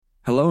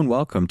Hello and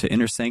welcome to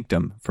Inner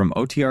Sanctum from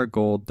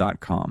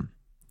OTRGold.com.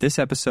 This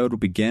episode will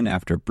begin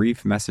after a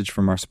brief message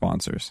from our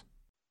sponsors.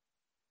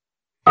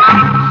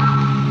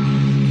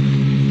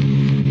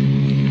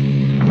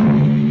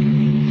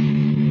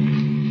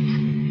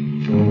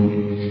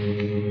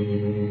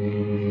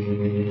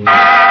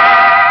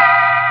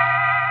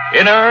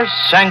 Inner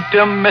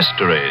Sanctum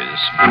Mysteries.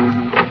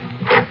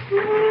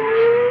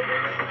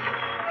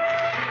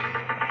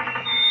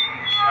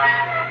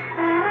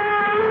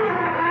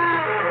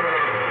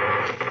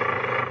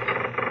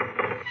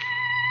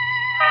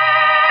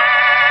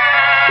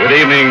 Good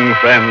evening,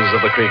 friends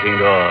of the creaking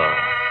door.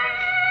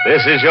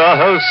 This is your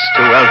host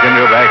to welcome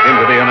you back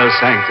into the Inner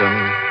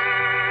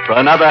Sanctum for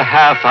another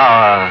half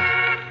hour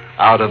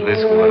out of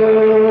this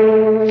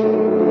world.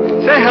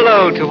 Say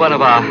hello to one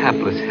of our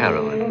hapless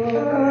heroines.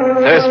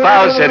 Her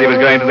spouse said he was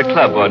going to the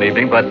club one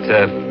evening, but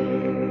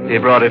he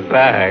brought it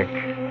back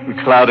and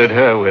clouded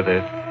her with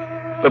it.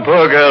 The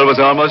poor girl was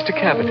almost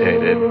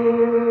decapitated,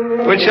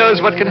 which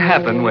shows what can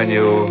happen when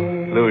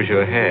you lose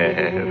your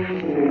head.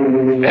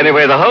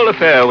 Anyway, the whole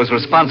affair was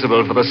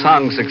responsible for the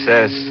song's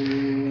success,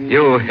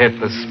 You Hit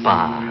the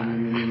Spot.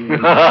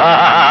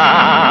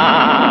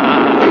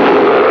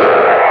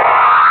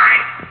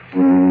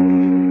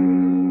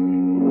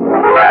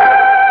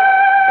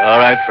 All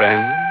right,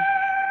 friend.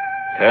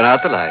 Turn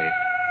out the light.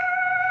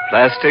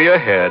 Plaster your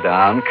hair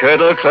down,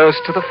 curdle close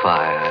to the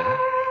fire,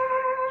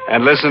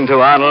 and listen to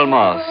Arnold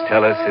Moss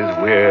tell us his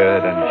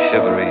weird and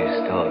shivery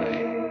story.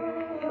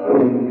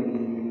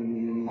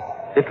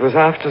 It was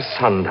after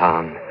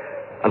sundown,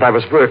 and I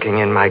was working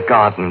in my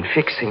garden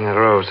fixing the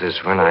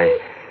roses when I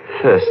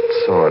first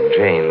saw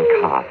Jane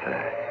Carter.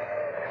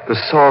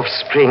 The soft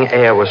spring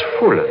air was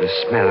full of the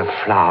smell of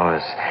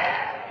flowers,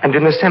 and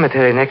in the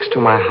cemetery next to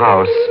my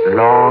house,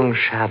 long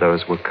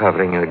shadows were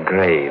covering the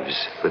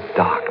graves with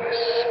darkness.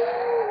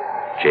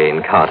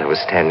 Jane Carter was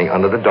standing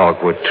under the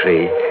dogwood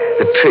tree,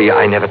 the tree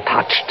I never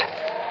touched.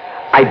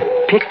 I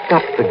picked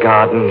up the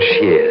garden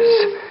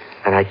shears,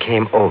 and I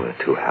came over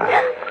to her.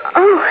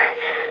 Oh,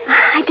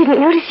 I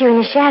didn't notice you in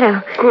the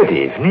shadow. Good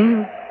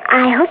evening.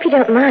 I hope you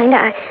don't mind.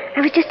 I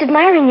was just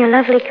admiring your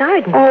lovely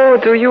garden. Oh,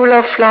 do you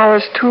love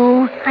flowers,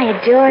 too? I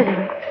adore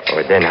them.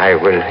 Oh, then I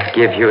will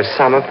give you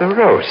some of the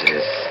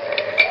roses.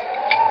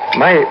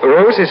 My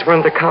roses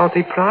won the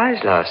county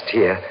prize last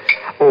year.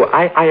 Oh,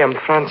 I am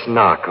Franz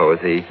Narco,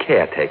 the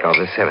caretaker of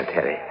the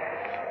cemetery.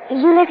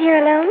 You live here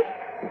alone?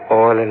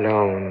 All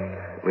alone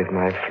with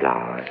my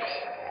flowers.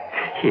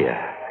 Here,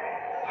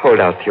 hold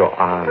out your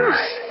arms.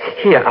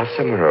 Here are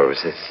some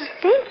roses.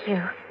 Thank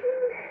you.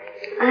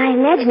 I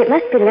imagine it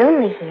must be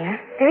lonely here.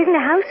 There isn't a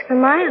house for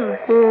miles.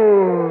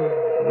 Oh,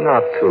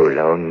 not too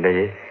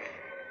lonely.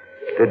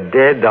 The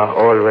dead are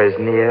always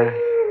near.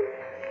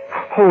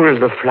 Hold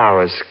the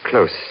flowers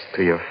close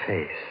to your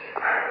face.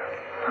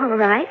 All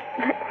right,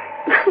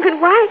 but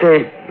why?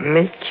 They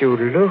make you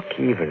look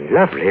even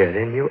lovelier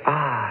than you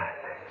are.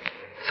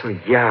 So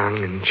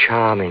young and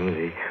charming,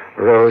 the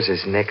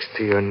roses next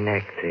to your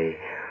neck, they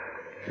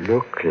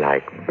look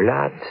like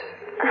blood.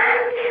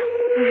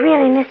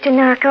 Really, Mr.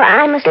 Narco,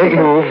 I must... Don't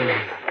move.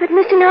 But,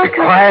 Mr. Narco... Be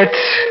quiet.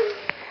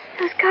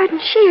 Those garden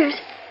shears.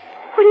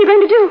 What are you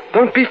going to do?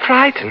 Don't be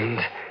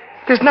frightened.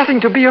 There's nothing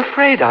to be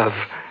afraid of.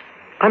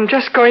 I'm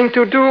just going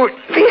to do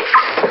this.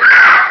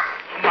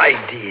 My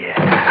dear.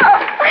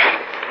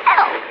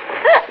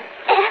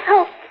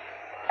 Help.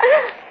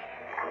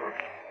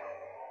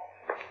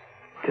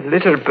 The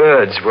little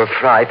birds were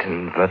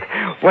frightened, but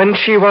when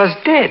she was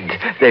dead,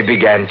 they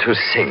began to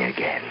sing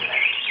again.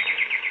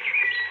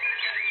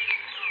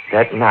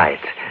 That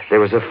night,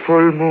 there was a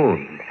full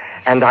moon,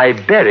 and I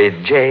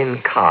buried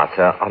Jane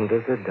Carter under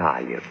the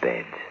dahlia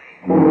bed.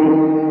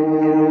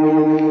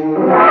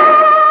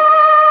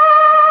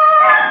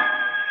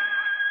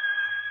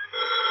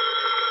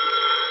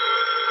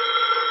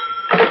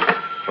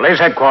 Police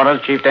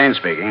headquarters, Chief Dane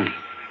speaking.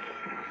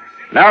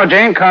 No,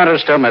 Jane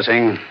Carter's still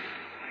missing.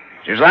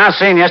 She was last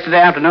seen yesterday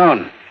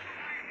afternoon.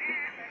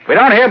 If we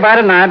don't hear by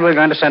tonight, we're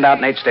going to send out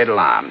an 8-state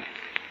alarm.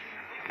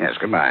 Yes,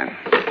 goodbye.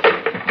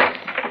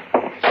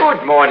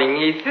 Good morning,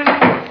 Ethan.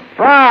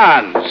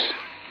 Franz,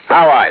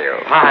 how are you?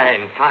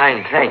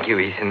 Fine, thank you,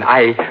 Ethan.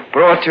 I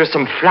brought you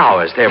some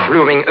flowers. They're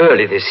blooming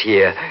early this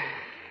year.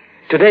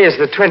 Today is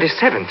the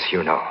 27th,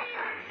 you know.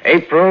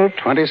 April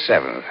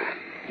 27th.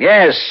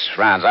 Yes,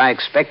 Franz, I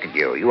expected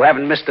you. You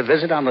haven't missed a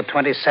visit on the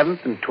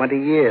 27th in 20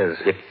 years.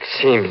 It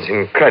seems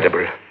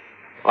incredible.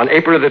 On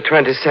April the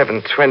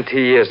 27th, 20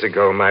 years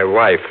ago, my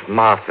wife,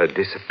 Martha,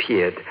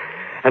 disappeared.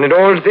 And in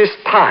all this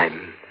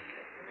time,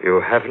 you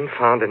haven't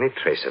found any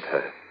trace of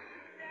her.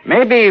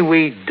 Maybe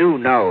we do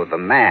know the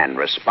man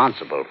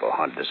responsible for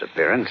her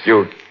disappearance.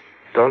 You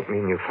don't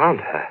mean you found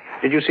her?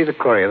 Did you see the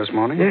Courier this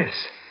morning? Yes.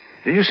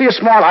 Did you see a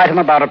small item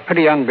about a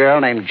pretty young girl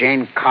named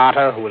Jane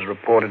Carter who was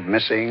reported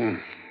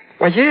missing?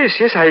 Well,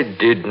 yes, I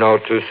did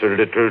notice a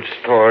little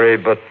story,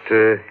 but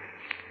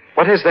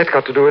what has that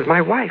got to do with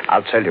my wife?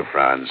 I'll tell you,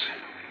 Franz.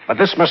 But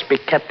this must be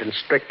kept in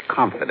strict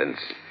confidence.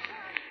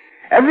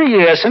 Every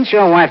year since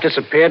your wife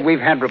disappeared, we've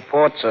had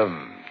reports of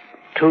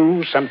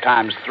 2,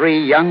 sometimes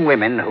 3 young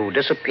women who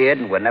disappeared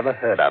and were never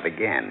heard of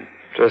again.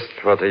 Just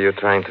what are you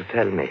trying to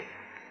tell me?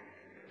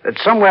 That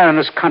somewhere in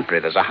this country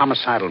there's a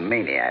homicidal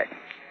maniac.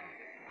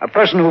 A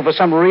person who, for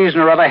some reason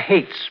or other,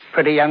 hates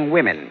pretty young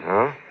women.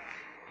 Huh?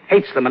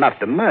 Hates them enough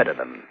to murder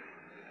them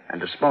and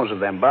dispose of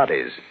their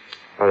bodies.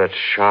 Oh, that's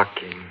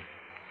shocking.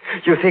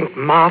 You think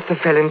Martha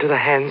fell into the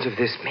hands of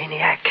this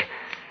maniac?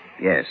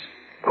 Yes.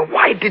 Well,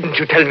 why didn't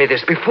you tell me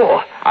this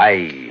before?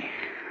 I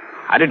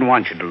didn't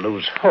want you to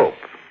lose hope.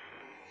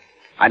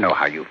 I know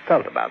how you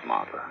felt about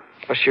Martha.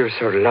 Oh, she was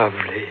so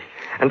lovely.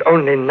 And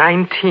only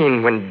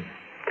 19 when...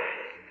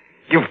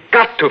 You've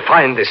got to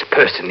find this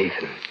person,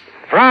 Ethan.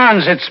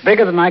 Franz, it's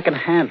bigger than I can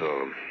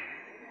handle.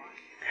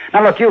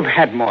 Now, look, you've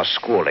had more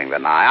schooling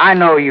than I. I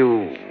know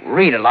you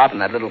read a lot in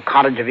that little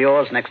cottage of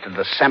yours next to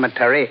the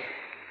cemetery.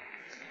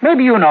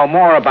 Maybe you know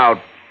more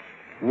about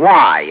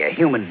why a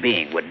human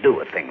being would do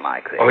a thing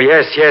like this. Oh,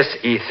 yes,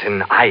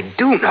 Ethan, I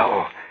do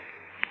know.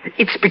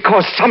 It's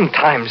because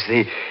sometimes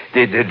the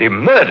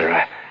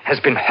murderer has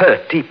been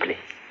hurt deeply.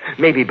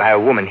 Maybe by a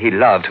woman he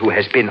loved who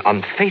has been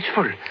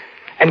unfaithful.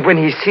 And when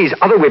he sees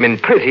other women,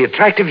 pretty,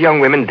 attractive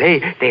young women,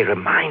 they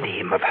remind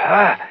him of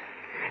her.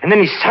 And then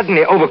he's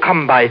suddenly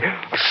overcome by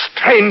a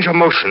strange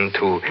emotion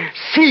to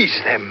seize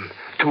them,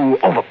 to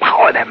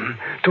overpower them,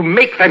 to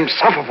make them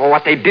suffer for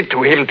what they did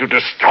to him, to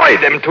destroy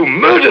them, to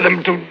murder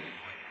them, to...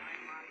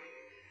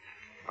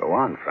 Go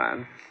on,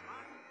 Franz.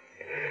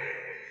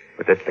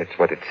 But that's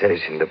what it says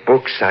in the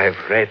books I've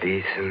read,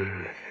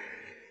 Ethan.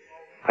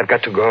 I've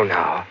got to go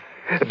now.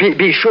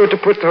 Be sure to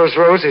put those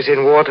roses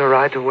in water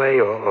right away,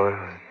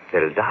 or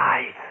they'll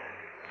die.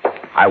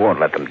 I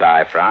won't let them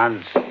die,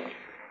 Franz.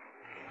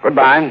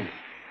 Goodbye.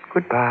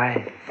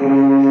 Goodbye.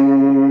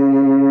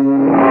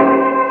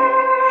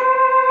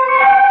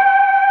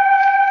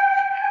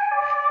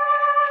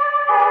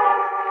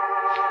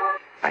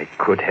 I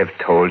could have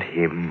told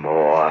him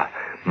more,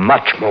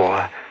 much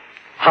more.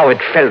 How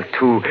it felt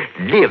to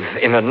live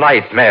in a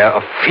nightmare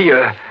of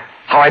fear.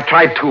 How I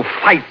tried to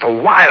fight the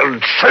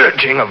wild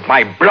surging of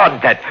my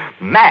blood, that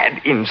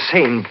mad,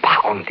 insane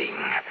pounding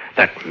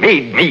that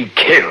made me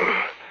kill.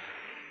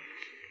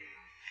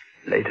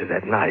 Later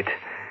that night,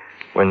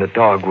 when the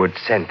dogwood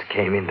scent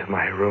came into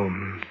my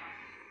room,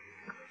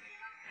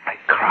 I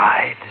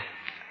cried.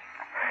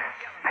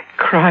 I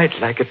cried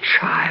like a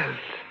child.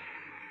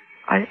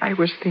 I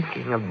was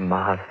thinking of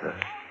Martha.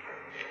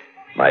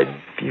 My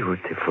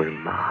beautiful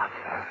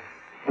Martha.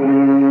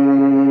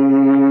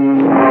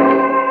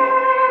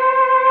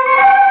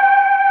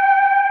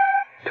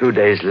 2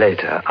 days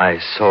later, I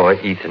saw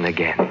Ethan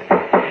again.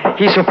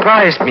 He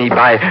surprised me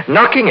by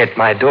knocking at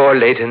my door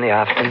late in the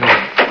afternoon.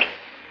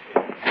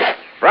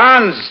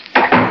 Franz,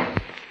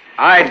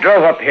 I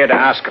drove up here to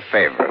ask a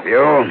favor of you.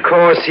 Of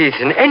course,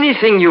 Ethan.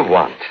 Anything you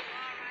want.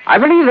 I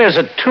believe there's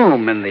a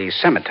tomb in the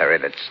cemetery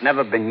that's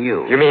never been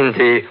used. You mean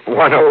the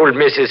one old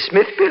Mrs.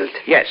 Smith built?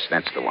 Yes,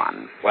 that's the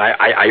one. Well,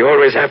 I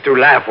always have to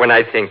laugh when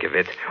I think of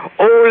it.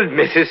 Old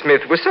Mrs.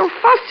 Smith was so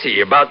fussy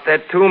about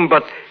that tomb,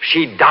 but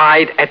she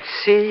died at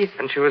sea,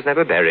 and she was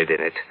never buried in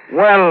it.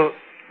 Well,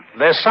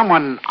 there's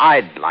someone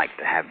I'd like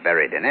to have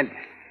buried in it.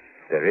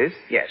 There is?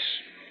 Yes.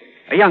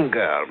 A young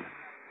girl.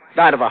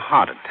 Died of a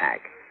heart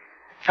attack.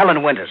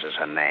 Helen Winters is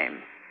her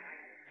name.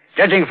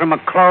 Judging from her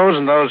clothes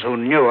and those who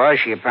knew her,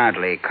 she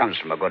apparently comes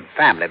from a good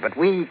family, but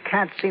we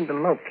can't seem to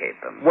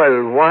locate them.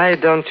 Well, why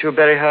don't you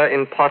bury her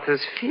in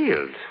Potter's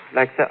Field,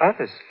 like the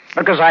others?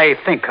 Because I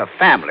think her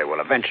family will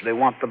eventually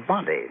want the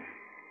body.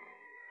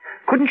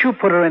 Couldn't you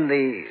put her in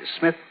the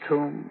Smith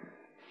tomb?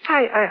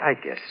 I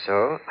guess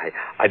so.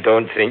 I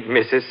don't think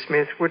Mrs.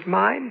 Smith would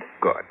mind.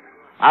 Good.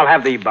 I'll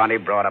have the body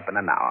brought up in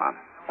an hour.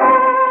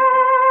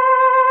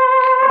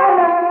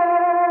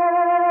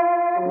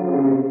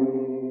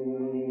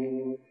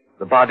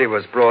 The body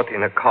was brought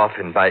in a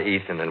coffin by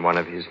Ethan and one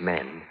of his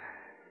men.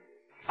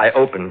 I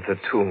opened the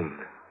tomb.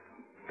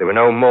 There were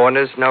no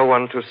mourners, no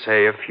one to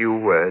say a few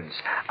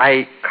words.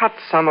 I cut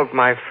some of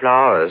my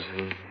flowers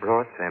and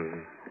brought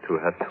them to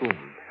her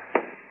tomb.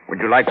 Would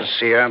you like to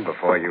see her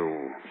before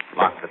you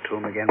lock the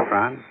tomb again,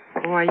 Franz?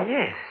 Why,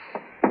 yes.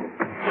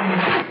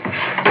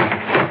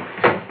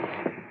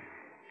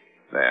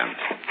 There.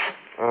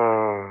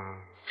 Oh,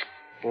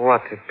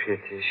 what a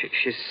pity.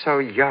 She's so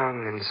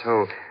young and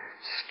so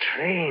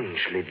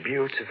strangely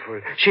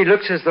beautiful. She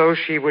looks as though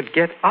she would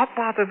get up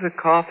out of the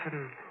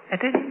coffin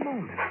at any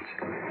moment.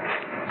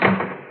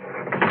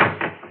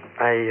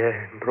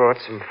 I brought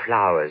some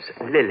flowers,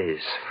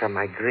 lilies, from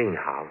my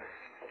greenhouse.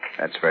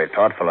 That's very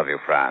thoughtful of you,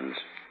 Franz.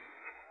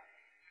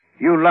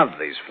 You love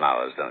these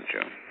flowers, don't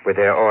you? But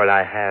they're all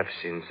I have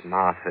since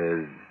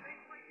Martha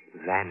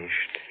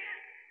vanished.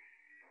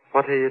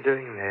 What are you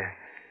doing there?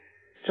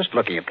 Just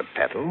looking at the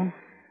petal.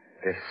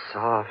 They're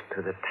soft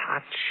to the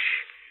touch,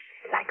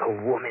 like a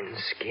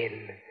woman's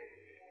skin.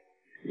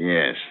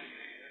 Yes.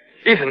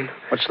 Ethan.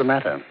 What's the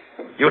matter?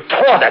 You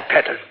tore that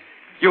petal.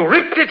 You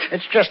ripped it.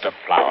 It's just a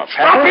flower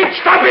petal. Stop it!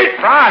 Stop it!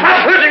 Franz!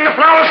 Stop hurting the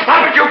flowers!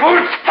 Stop it, you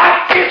fool!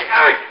 Stop it!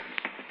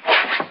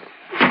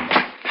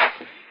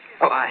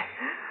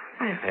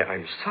 Oh,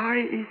 I'm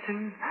sorry,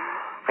 Ethan.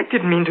 I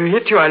didn't mean to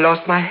hit you. I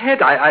lost my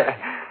head. I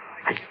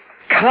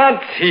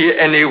can't see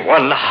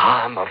anyone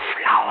harm a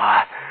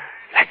flower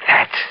like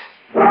that.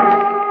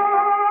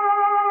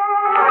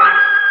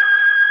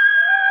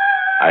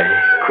 I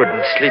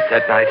couldn't sleep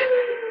that night.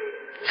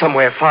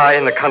 Somewhere far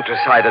in the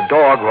countryside, a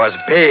dog was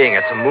baying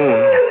at the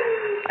moon.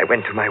 I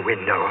went to my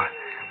window.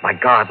 My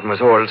garden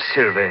was all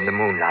silver in the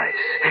moonlight.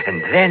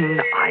 And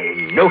then I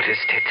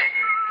noticed it.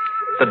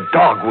 The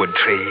dogwood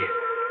tree.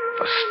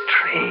 A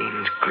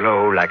strange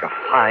glow like a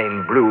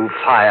fine blue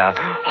fire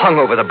hung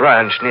over the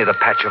branch near the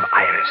patch of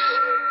iris.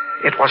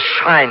 It was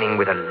shining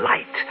with a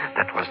light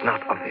that was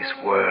not of this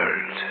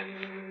world.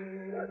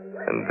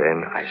 And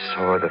then I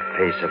saw the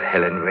face of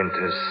Helen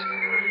Winters.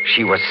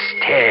 She was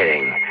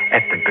staring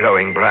at the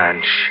glowing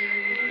branch.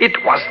 It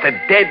was the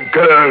dead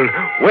girl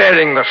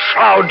wearing the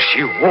shroud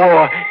she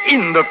wore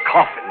in the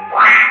coffin.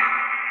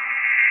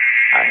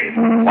 I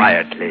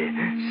quietly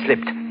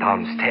slipped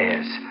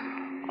downstairs.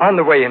 On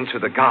the way into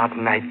the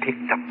garden, I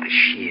picked up the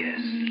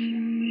shears.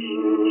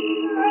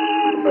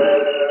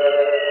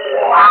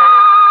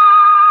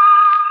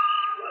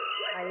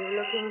 Are you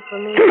looking for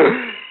me,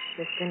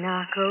 Mr.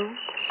 Narco?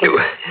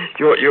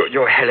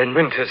 You're Helen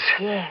Winters.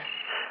 Yes,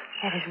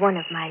 that is one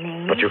of my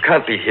names. But you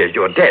can't be here.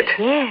 You're dead.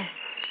 Yes,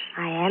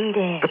 I am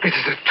dead. But this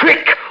is a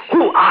trick.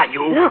 Who are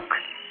you? Look,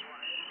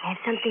 I have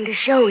something to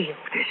show you.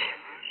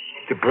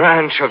 The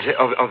branch of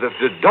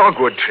the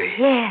dogwood tree.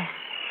 Yes.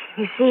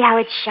 You see how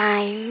it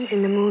shines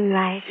in the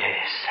moonlight?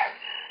 Yes.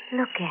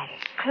 Look at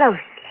it closely.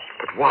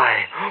 But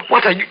why?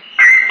 What are you...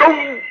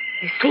 Oh!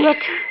 You see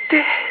it?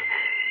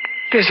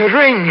 There's a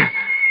ring.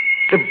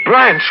 The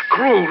branch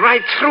grew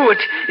right through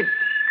it.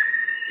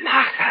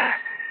 Martha.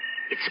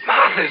 It's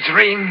Martha's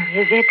ring.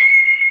 Is it?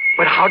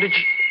 But how did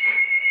you...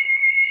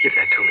 Give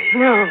that to me.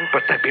 No.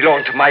 But that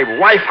belonged to my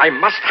wife. I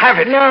must have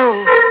it.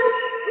 No.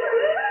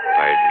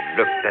 I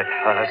looked at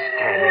her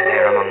standing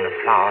there among the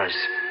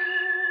flowers.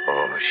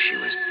 Oh, she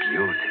was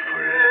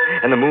beautiful.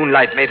 And the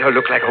moonlight made her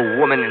look like a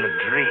woman in a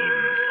dream.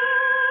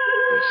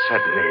 And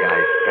suddenly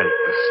I felt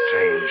the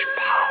strange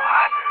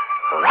power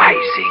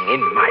rising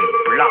in my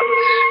blood.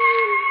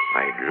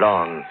 I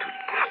longed to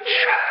touch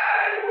her,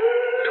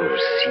 to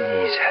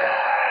seize her.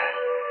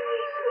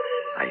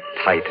 I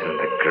tightened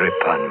the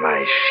grip on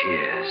my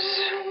shears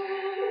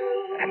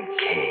and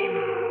came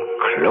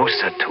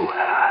closer to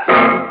her.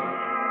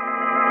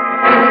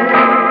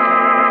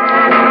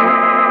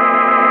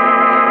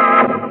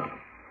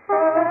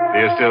 Do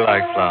you still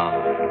like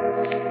flowers?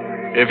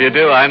 If you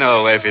do, I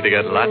know a way for you to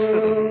get lots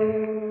of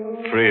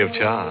them. Free of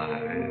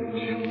charge.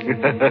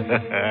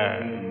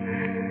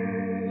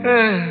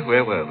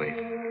 Where were we?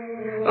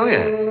 Oh,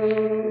 yes.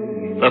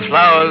 The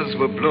flowers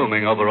were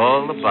blooming over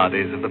all the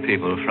bodies of the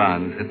people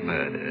Franz had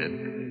murdered.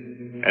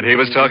 And he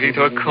was talking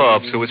to a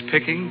corpse who was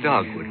picking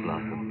dogwood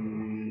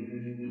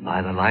blossoms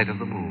by the light of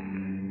the moon.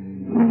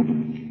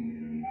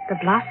 The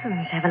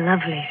blossoms have a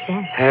lovely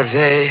scent. Have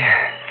they?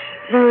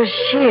 Those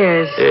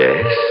shears.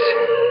 Yes.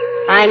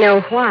 I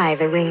know why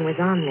the ring was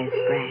on this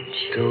branch.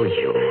 Do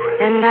you?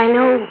 And I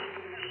know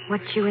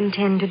what you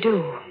intend to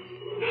do.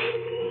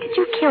 Did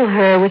you kill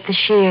her with the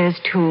shears,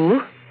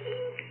 too?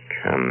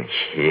 Come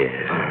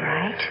here. All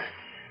right.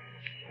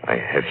 I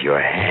have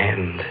your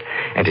hand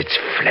and its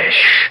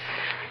flesh.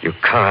 You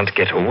can't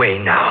get away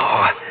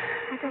now. I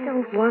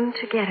don't want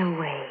to get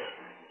away.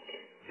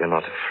 You're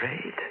not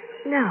afraid?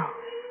 No.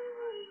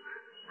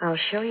 I'll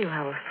show you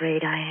how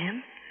afraid I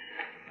am.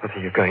 What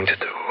are you going to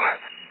do?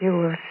 You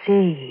will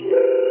see.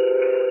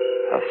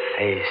 Her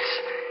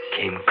face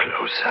came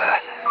closer.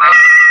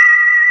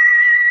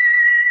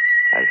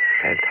 I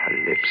felt her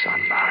lips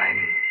on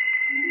mine.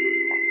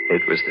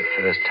 It was the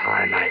first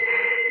time I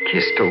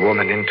kissed a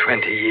woman in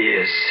 20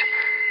 years.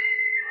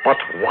 But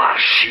was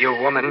she a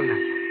woman?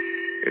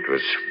 It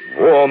was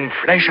warm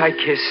flesh I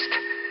kissed,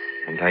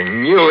 and I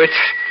knew it.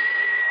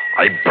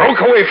 I broke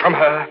away from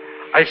her.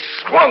 I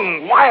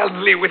swung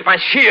wildly with my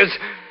shears,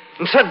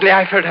 and suddenly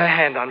I felt her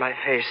hand on my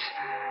face.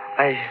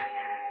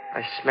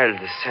 I smelled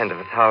the scent of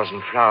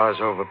 1,000 flowers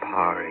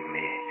overpowering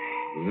me,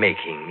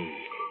 making me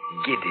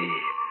giddy.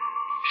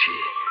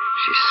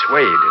 She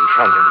swayed in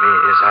front of me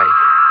as I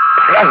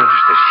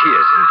plunged the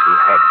shears into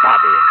her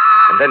body,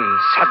 and then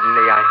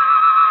suddenly I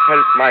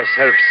felt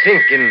myself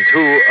sink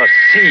into a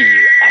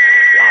sea of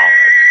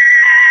flowers.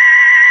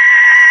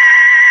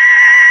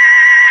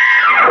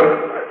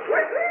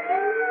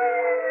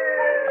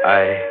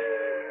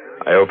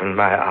 I opened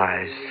my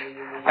eyes.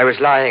 I was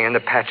lying in the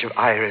patch of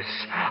iris.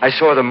 I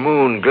saw the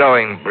moon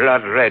glowing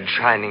blood red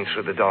shining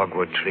through the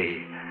dogwood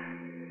tree.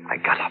 I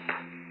got up.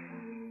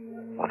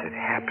 What had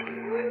happened?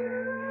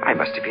 I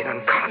must have been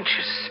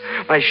unconscious.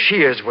 My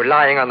shears were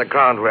lying on the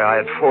ground where I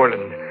had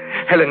fallen.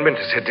 Helen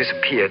Winters had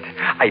disappeared.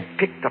 I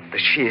picked up the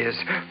shears,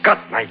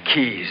 got my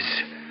keys,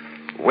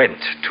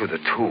 went to the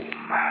tomb.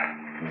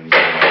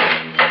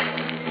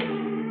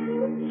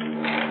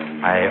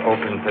 I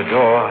opened the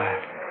door,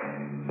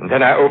 and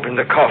then I opened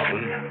the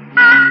coffin.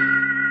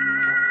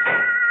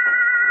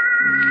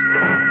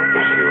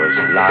 She was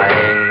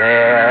lying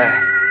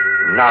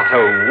there, not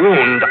a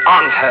wound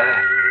on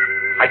her.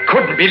 I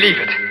couldn't believe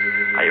it.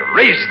 I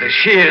raised the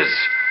shears.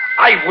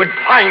 I would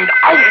find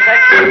out. Is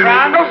that you,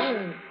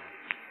 Franz?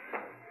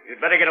 You'd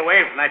better get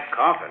away from that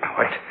coffin.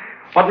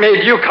 What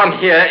made you come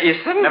here,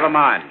 Ethan? Never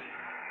mind.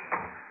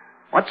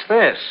 What's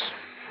this?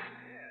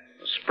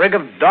 A sprig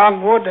of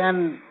dogwood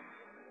and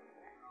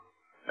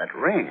that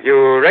ring.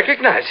 You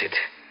recognize it?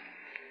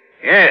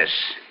 Yes.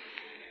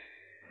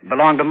 It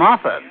belonged to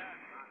Martha.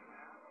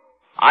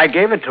 I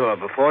gave it to her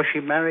before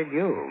she married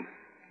you.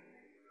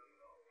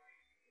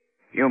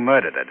 You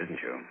murdered her, didn't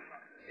you?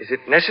 Is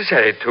it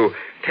necessary to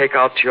take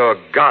out your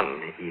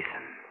gun, Ethan?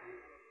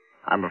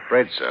 I'm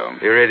afraid so.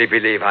 You really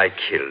believe I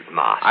killed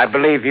Martha? I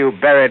believe you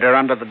buried her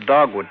under the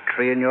dogwood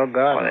tree in your Oh,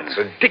 garden. that's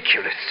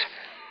ridiculous.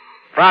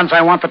 Franz,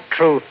 I want the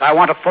truth. I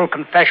want a full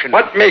confession.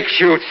 What makes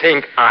you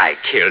think I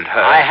killed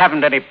her? I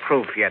haven't any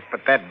proof yet,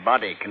 but that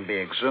body can be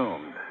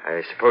exhumed.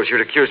 I suppose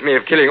you'd accuse me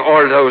of killing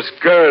all those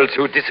girls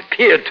who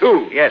disappeared,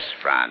 too. Yes,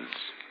 Franz.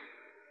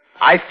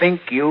 I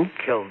think you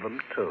killed them,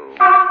 too.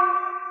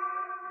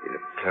 He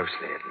looked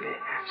closely at me.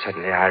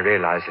 Suddenly I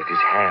realized that his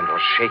hand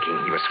was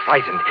shaking. He was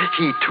frightened.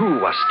 He, too,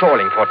 was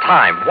stalling for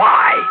time.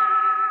 Why?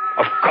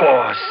 Of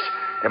course.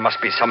 There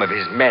must be some of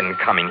his men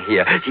coming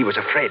here. He was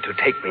afraid to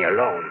take me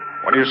alone.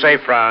 What do you say,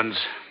 Franz?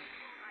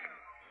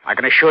 I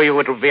can assure you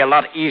it will be a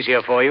lot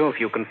easier for you if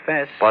you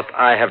confess. But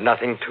I have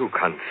nothing to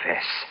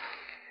confess.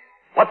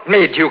 What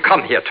made you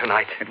come here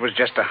tonight? It was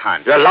just a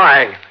hunch. You're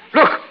lying.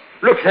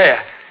 Look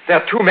there. There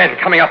are two men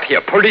coming up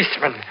here,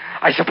 policemen.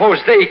 I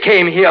suppose they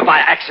came here by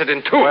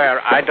accident, too. Where?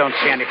 I don't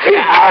see anything.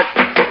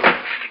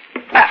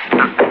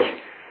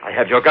 I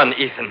have your gun,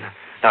 Ethan.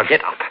 Now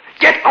get up.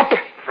 Get up!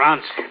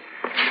 Franz,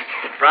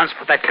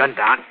 put that gun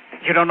down.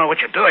 You don't know what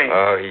you're doing.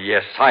 Oh,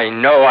 yes, I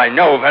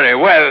know very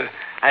well.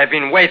 I have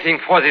been waiting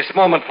for this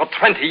moment for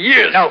 20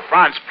 years. No,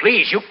 Franz,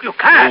 please, you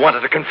can't. You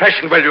wanted a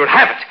confession? Well, you'll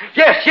have it.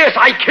 Yes,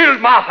 I killed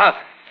Martha.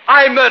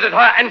 I murdered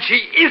her, and she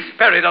is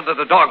buried under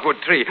the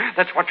dogwood tree.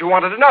 That's what you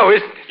wanted to know,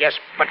 isn't it? Yes,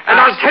 but... And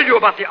I'll tell you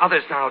about the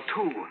others now,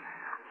 too.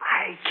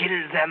 I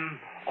killed them,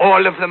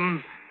 all of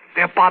them.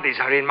 Their bodies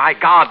are in my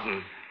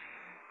garden.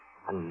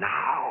 And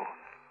now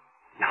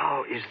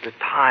is the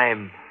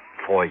time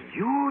for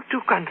you to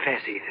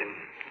confess, Ethan.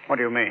 What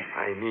do you mean?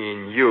 I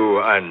mean you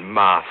and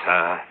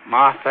Martha.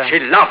 Martha? She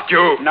loved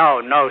you.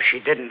 No, she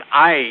didn't.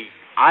 I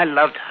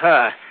loved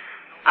her.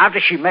 After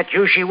she met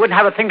you, she wouldn't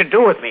have a thing to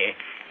do with me.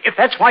 If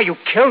that's why you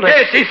killed her...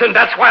 Yes, Ethan,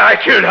 that's why I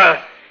killed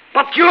her.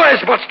 But you're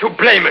as much to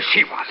blame as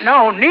she was.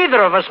 No,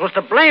 neither of us was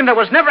to blame. There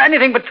was never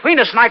anything between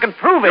us, and I can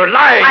prove it. You're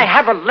lying. I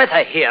have a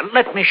letter here.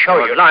 Let me show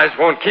you. Your lies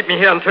won't keep me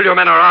here until your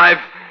men arrive.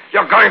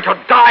 You're going to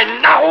die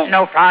now.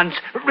 No, Franz.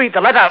 Read the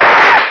letter.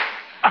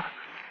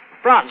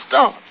 Franz,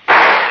 don't.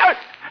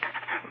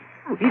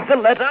 Read the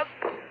letter.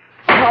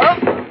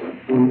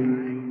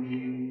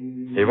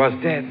 He was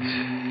dead.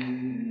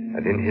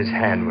 And in his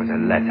hand was a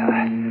letter.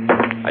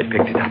 I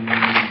picked it up.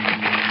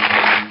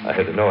 I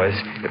heard a noise.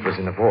 It was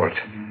in the vault.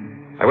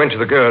 I went to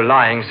the girl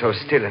lying so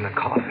still in a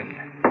coffin.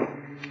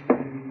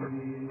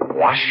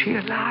 Was she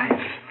alive?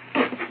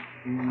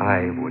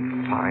 I would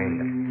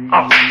find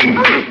out.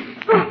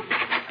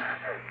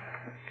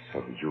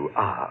 So you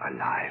are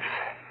alive.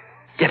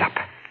 Get up.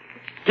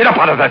 Get up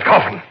out of that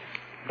coffin.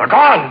 They're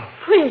gone.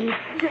 Please,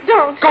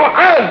 don't. Go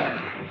on.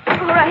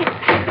 All right.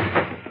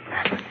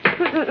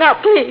 Now,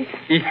 please.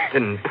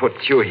 Ethan put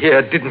you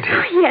here, didn't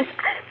he? Yes,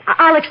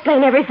 I'll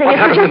explain everything. What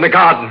happened in the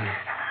garden?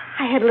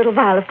 I had a little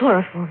vial of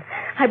chloroform.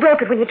 I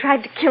broke it when you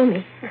tried to kill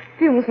me. The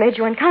fumes made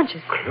you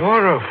unconscious.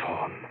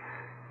 Chloroform?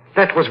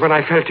 That was when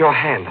I felt your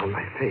hand on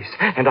my face,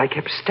 and I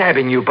kept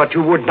stabbing you, but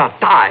you would not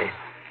die.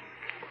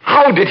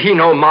 How did he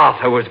know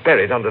Martha was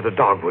buried under the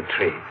dogwood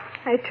tree?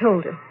 I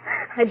told him.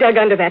 I dug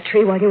under that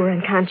tree while you were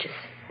unconscious.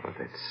 Well,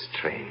 that's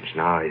strange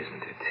now,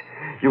 isn't it?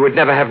 You would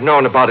never have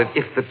known about it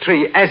if the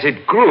tree, as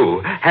it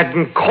grew,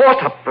 hadn't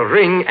caught up the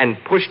ring and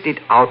pushed it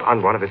out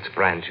on one of its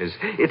branches.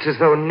 It's as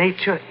though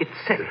nature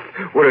itself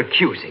were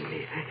accusing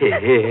me.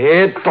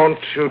 Here, don't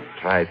you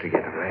try to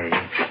get away.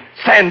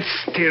 Stand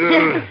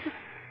still.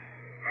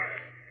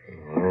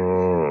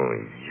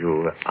 Oh,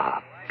 you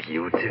are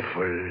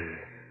beautiful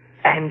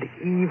and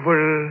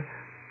evil,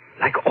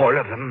 like all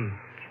of them,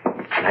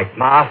 like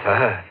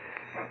Martha.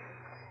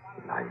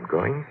 I'm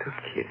going to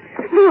kill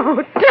you.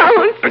 No,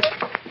 don't.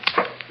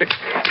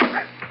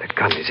 The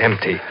gun is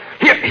empty.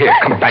 Here,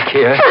 come back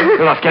here.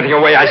 You're not getting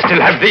away. I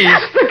still have these.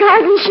 The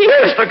garden shears.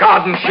 Yes, the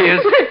garden shears.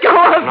 Let go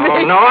of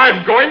me. No,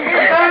 I'm going to...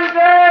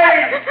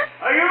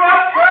 Are you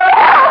up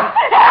there?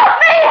 Help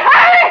me,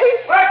 hurry!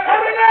 We're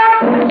coming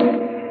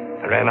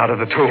up! I ran out of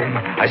the tomb.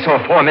 I saw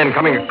 4 men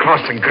coming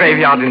across the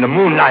graveyard in the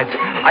moonlight.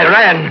 I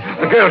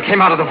ran. The girl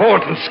came out of the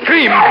vault and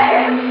screamed.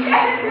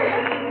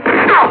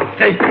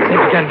 They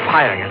began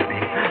firing at me.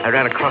 I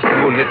ran across the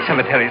moonlit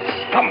cemetery,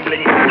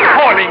 stumbling,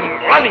 falling,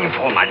 running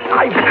for my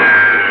life.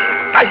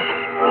 I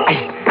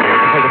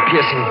felt a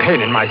piercing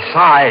pain in my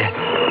thigh.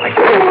 I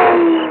fell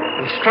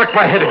and struck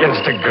my head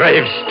against a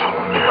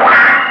gravestone.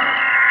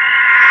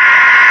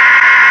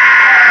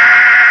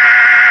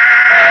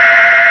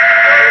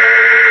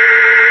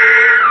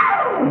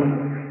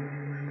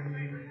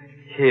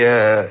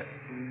 Here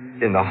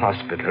In the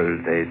hospital,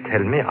 they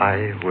tell me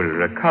I will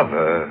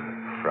recover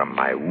from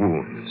my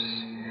wounds.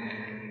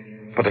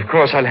 But of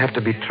course, I'll have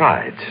to be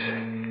tried.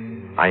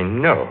 I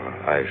know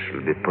I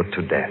shall be put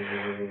to death.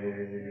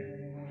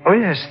 Oh,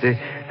 yes,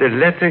 the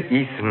letter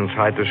Ethan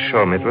tried to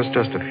show me, it was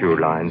just a few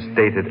lines,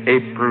 dated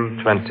April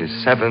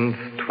 27th,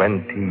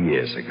 20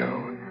 years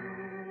ago.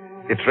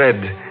 It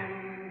read,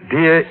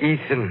 "Dear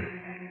Ethan,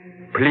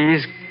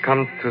 please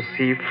come to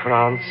see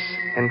France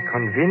and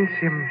convince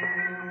him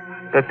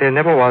that there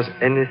never was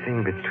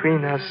anything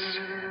between us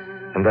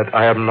and that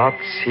I am not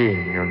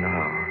seeing you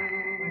now.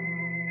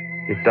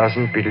 He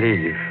doesn't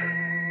believe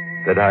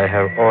that I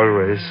have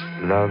always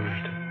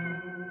loved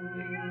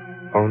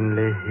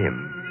only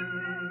him.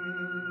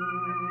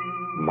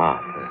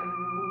 Martha."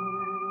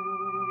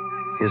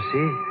 You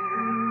see,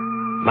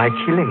 my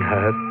killing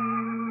her,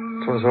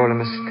 it was all a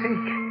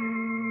mistake.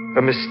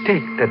 A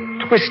mistake that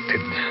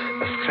twisted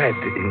a thread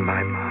in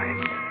my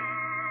mind.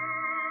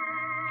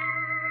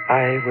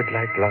 I would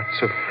like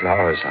lots of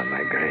flowers on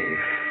my grave.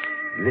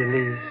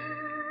 Lilies,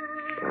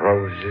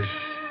 roses.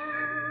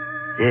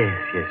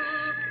 Yes.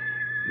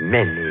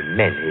 Many,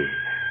 many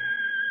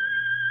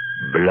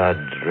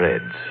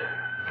blood-red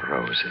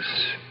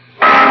roses.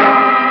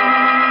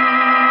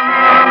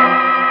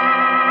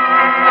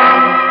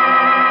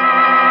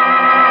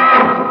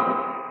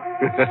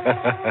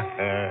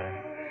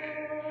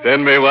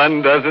 Send me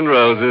 1 dozen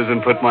roses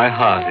and put my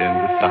heart in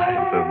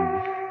beside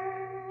them.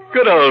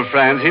 Good old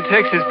Franz, he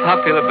takes his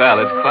popular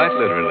ballads quite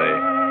literally.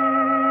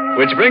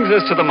 Which brings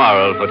us to the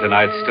moral for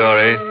tonight's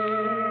story.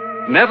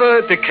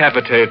 Never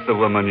decapitate the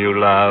woman you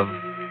love.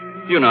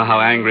 You know how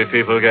angry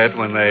people get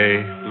when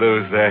they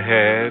lose their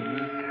heads.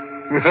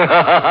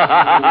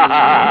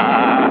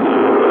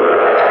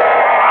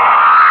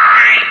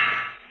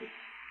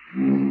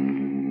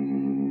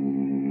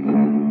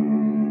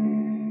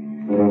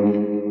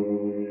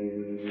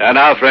 And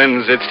now,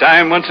 friends, it's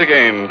time once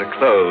again to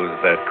close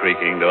that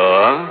creaking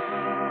door.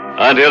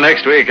 Until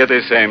next week at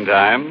this same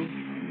time.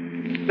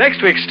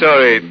 Next week's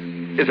story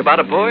is about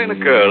a boy and a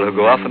girl who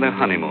go off on their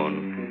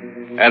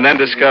honeymoon and then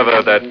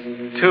discover that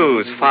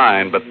 2's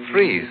fine, but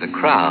 3's a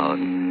crowd,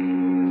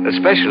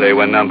 especially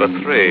when number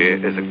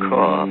 3 is a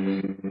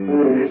corpse.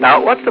 Now,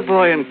 what the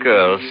boy and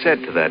girl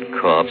said to that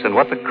corpse and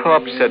what the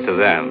corpse said to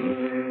them,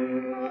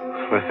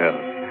 well,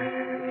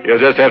 you'll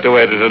just have to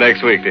wait until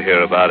next week to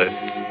hear about it.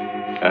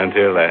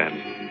 Until then,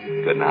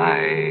 good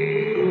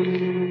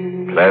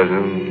night.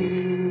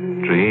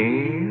 Pleasant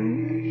dreams.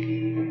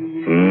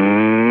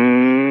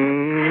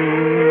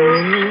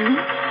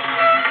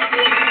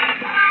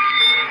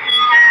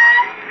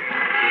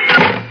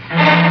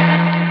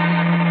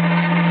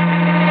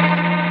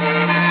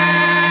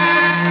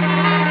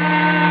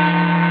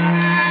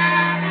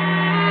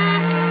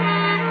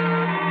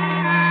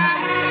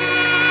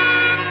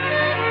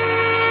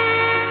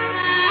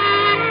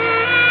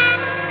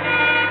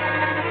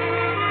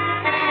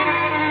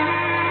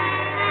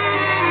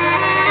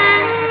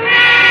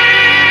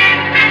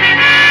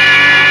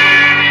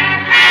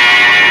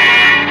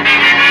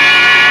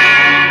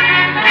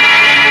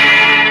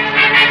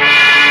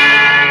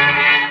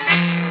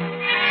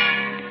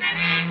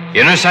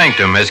 Inner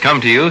Sanctum has come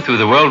to you through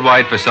the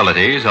worldwide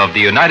facilities of the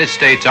United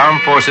States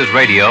Armed Forces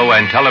Radio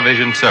and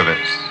Television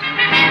Service.